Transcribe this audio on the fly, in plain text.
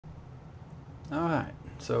Alright,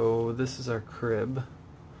 so this is our crib.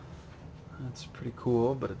 That's pretty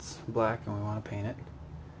cool, but it's black and we want to paint it.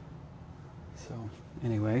 So,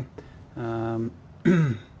 anyway,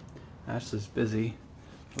 Ashley's busy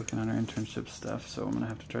working on her internship stuff, so I'm going to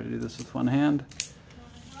have to try to do this with one hand.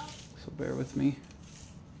 So bear with me.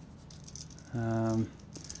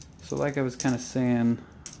 So like I was kind of saying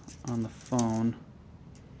on the phone,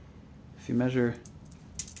 if you measure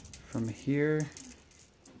from here,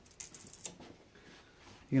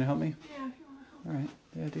 you gonna help me? Yeah, if you want to help. All right,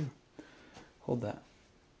 yeah, I do. Hold that.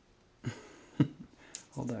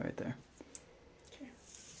 Hold that right there. Okay.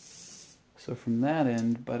 So from that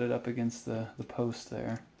end, butt it up against the post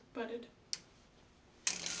there. Butted.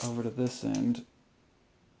 Over to this end.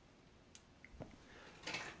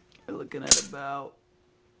 We're looking at about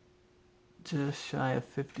just shy of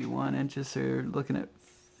 51 inches. So you're looking at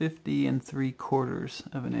 50 3/4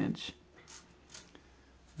 of an inch.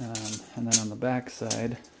 And then on the back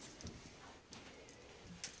side,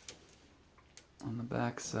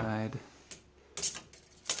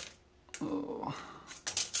 oh,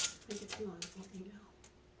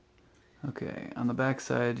 okay, on the back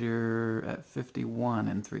side you're at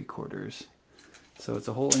 51 3/4. So it's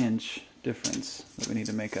a whole inch difference that we need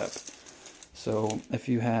to make up. So if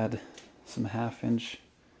you had some 1/2 inch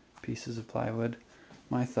pieces of plywood,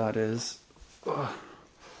 my thought is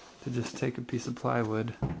to just take a piece of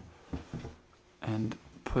plywood and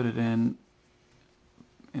put it in,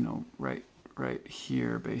 you know, right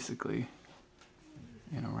here basically,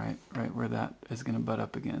 you know, right where that is going to butt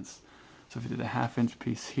up against. So if you did a 1/2 inch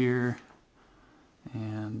piece here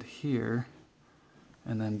and here,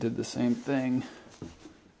 and then did the same thing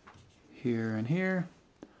here and here,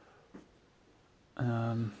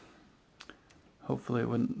 hopefully it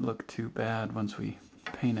wouldn't look too bad once we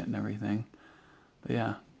paint it and everything. But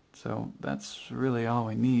yeah, so that's really all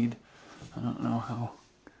we need. I don't know how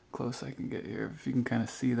close I can get here. If you can kind of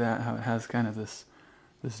see that, how it has kind of this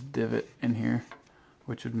divot in here,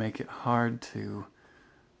 which would make it hard to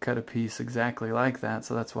cut a piece exactly like that.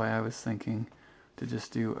 So that's why I was thinking to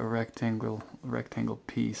just do a rectangle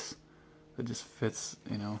piece that just fits,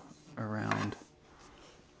 you know, around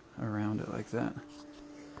it like that.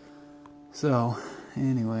 So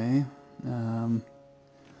anyway,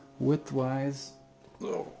 width-wise,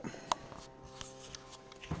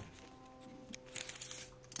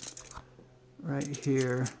 right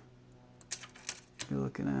here you're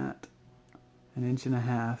looking at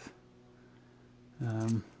 1.5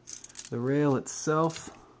 inches. The rail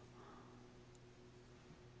itself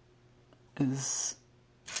is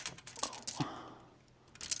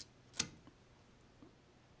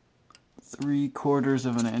 3/4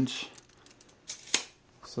 of an inch.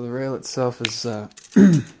 So the rail itself is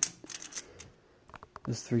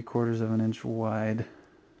is 3/4 of an inch wide.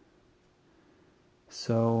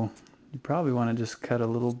 So you probably want to just cut a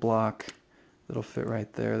little block that'll fit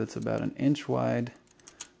right there. That's about 1 inch wide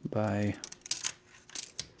by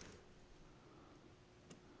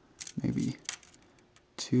maybe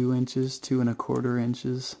 2 inches, 2¼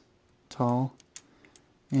 inches tall.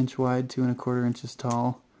 Inch wide, 2¼ inches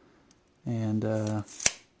tall, and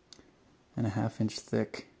 1/2 inch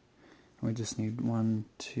thick. We just need 1,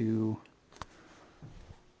 2,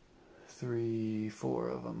 3, 4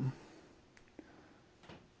 of them.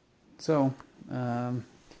 So,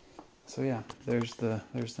 so yeah, there's the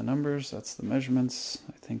numbers. That's the measurements.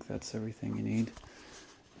 I think that's everything you need.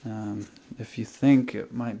 If you think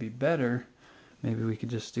it might be better, maybe we could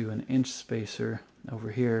just do 1 inch spacer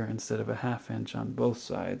over here instead of a 1/2 inch on both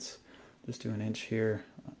sides. Just do 1 inch here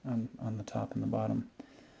on the top and the bottom,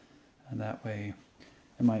 and that way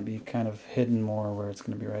it might be kind of hidden more where it's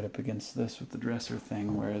going to be right up against this with the dresser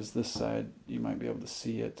thing, whereas this side you might be able to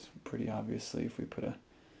see it pretty obviously if we put a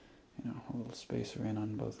little spacer in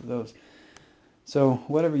on both of those. So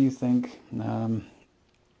whatever you think,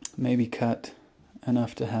 maybe cut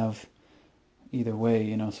enough to have either way,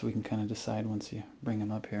 you know, so we can kind of decide once you bring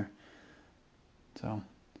them up here. So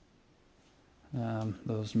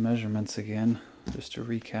those measurements again, just to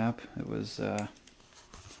recap, it was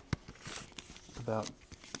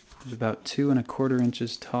about 2¼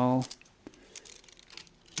 inches tall.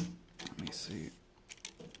 Let me see.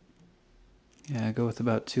 Yeah, go with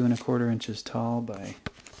about 2¼ inches tall by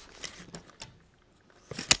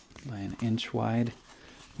 1 inch wide.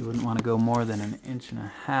 You wouldn't want to go more than 1.5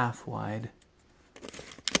 inches wide.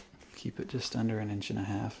 Keep it just under 1.5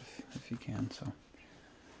 inches if you can. So,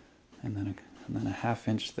 and then a 1/2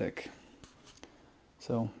 inch thick.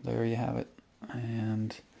 So there you have it.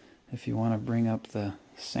 And if you want to bring up the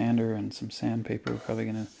sander and some sandpaper, we're probably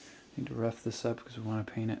going to need to rough this up because we want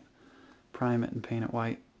to paint it, prime it and paint it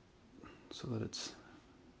white so that it's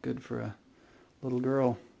good for a little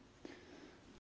girl.